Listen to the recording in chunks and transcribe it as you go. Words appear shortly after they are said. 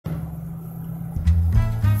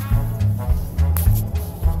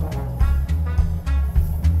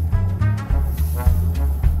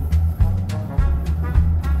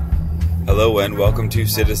Hello and welcome to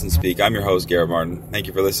Citizen Speak. I'm your host, Garrett Martin. Thank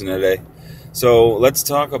you for listening today. So let's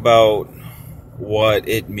talk about what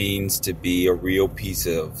it means to be a real piece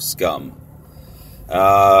of scum.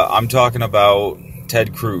 I'm talking about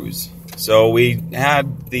Ted Cruz. So we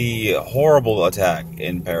had the horrible attack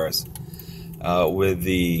in Paris with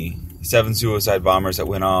the 7 suicide bombers that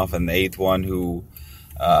went off and the 8th one who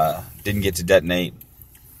didn't get to detonate.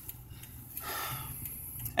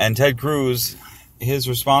 And Ted Cruz, his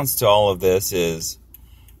response to all of this is,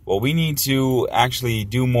 well, we need to actually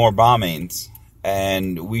do more bombings,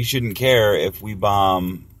 and we shouldn't care if we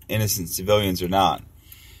bomb innocent civilians or not,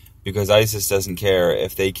 because ISIS doesn't care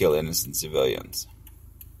if they kill innocent civilians.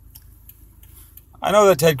 I know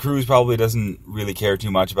that Ted Cruz probably doesn't really care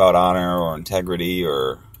too much about honor or integrity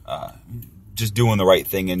or just doing the right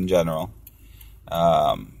thing in general.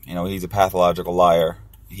 He's a pathological liar.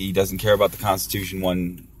 He doesn't care about the Constitution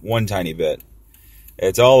one tiny bit.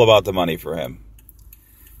 It's all about the money for him.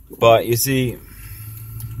 But you see,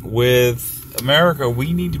 with America,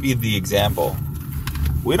 we need to be the example.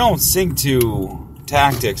 We don't sink to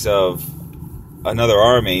tactics of another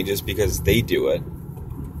army just because they do it.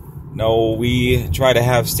 No, we try to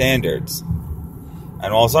have standards.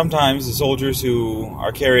 And while sometimes the soldiers who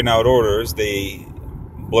are carrying out orders, they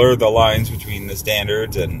blur the lines between the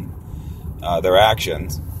standards and their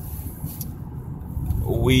actions,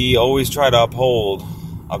 we always try to uphold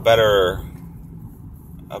a better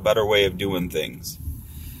way of doing things.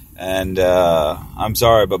 And I'm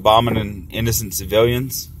sorry, but bombing innocent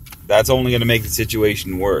civilians, that's only going to make the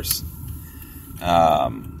situation worse.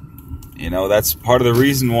 That's part of the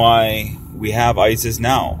reason why we have ISIS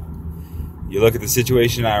now. You look at the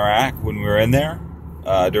situation in Iraq when we were in there,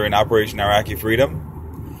 during Operation Iraqi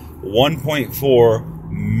Freedom,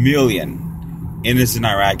 1.4 million innocent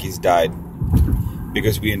Iraqis died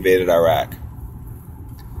because we invaded Iraq.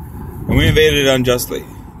 And we invaded it unjustly,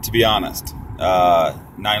 to be honest.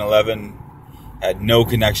 9/11 had no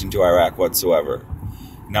connection to Iraq whatsoever.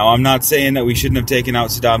 Now, I'm not saying that we shouldn't have taken out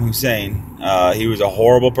Saddam Hussein. He was a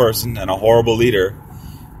horrible person and a horrible leader.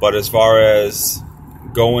 But as far as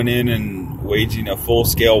going in and waging a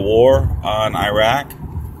full-scale war on Iraq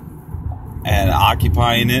and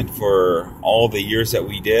occupying it for all the years that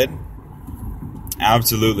we did,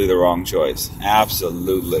 absolutely the wrong choice.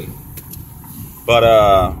 Absolutely. But,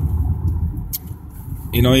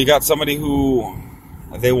 you got somebody who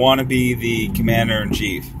they want to be the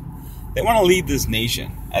commander-in-chief. They want to lead this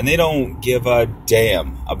nation, and they don't give a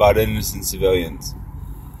damn about innocent civilians.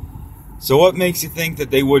 So what makes you think that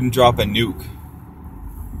they wouldn't drop a nuke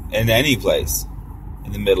in any place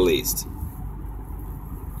in the Middle East?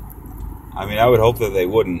 I mean, I would hope that they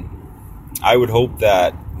wouldn't. I would hope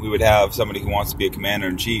that we would have somebody who wants to be a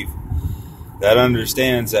commander-in-chief that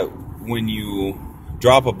understands that when you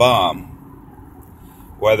drop a bomb,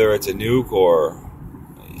 whether it's a nuke or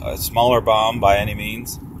a smaller bomb by any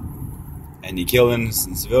means, and you kill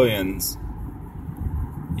innocent civilians,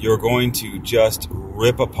 you're going to just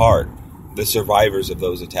rip apart the survivors of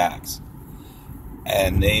those attacks.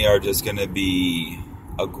 And they are just going to be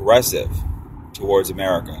aggressive towards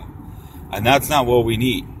America. And that's not what we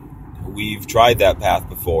need. We've tried that path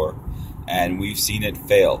before, and we've seen it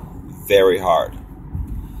fail very hard.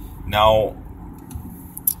 Now,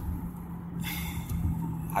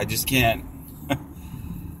 I just can't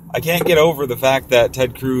get over the fact that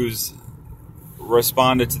Ted Cruz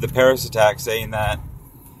responded to the Paris attack saying that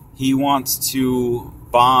he wants to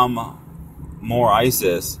bomb more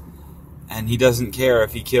ISIS, and he doesn't care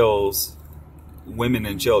if he kills women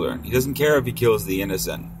and children. He doesn't care if he kills the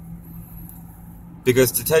innocent.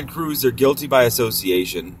 Because to Ted Cruz, they're guilty by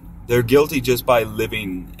association. They're guilty just by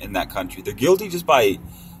living in that country. They're guilty just by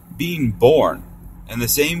being born in the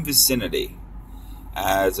same vicinity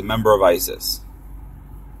as a member of ISIS.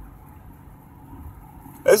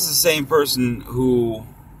 This is the same person who,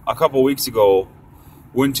 a couple weeks ago,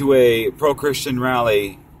 went to a pro-Christian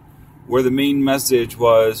rally where the main message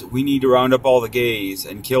was, we need to round up all the gays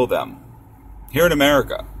and kill them. Here in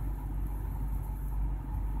America.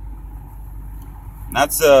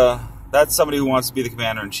 That's somebody who wants to be the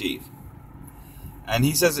commander-in-chief. And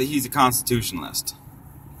he says that he's a constitutionalist.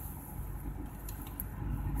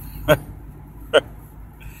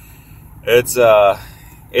 It's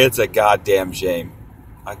a goddamn shame.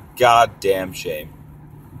 A goddamn shame.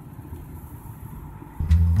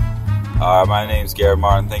 My name's Garrett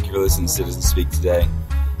Martin. Thank you for listening to Citizen Speak today.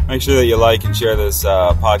 Make sure that you like and share this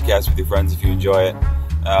podcast with your friends if you enjoy it.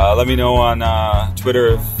 Let me know on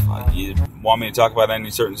Twitter if you want me to talk about any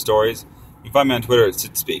certain stories. You can find me on Twitter at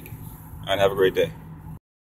Citizen Speak. All right, have a great day.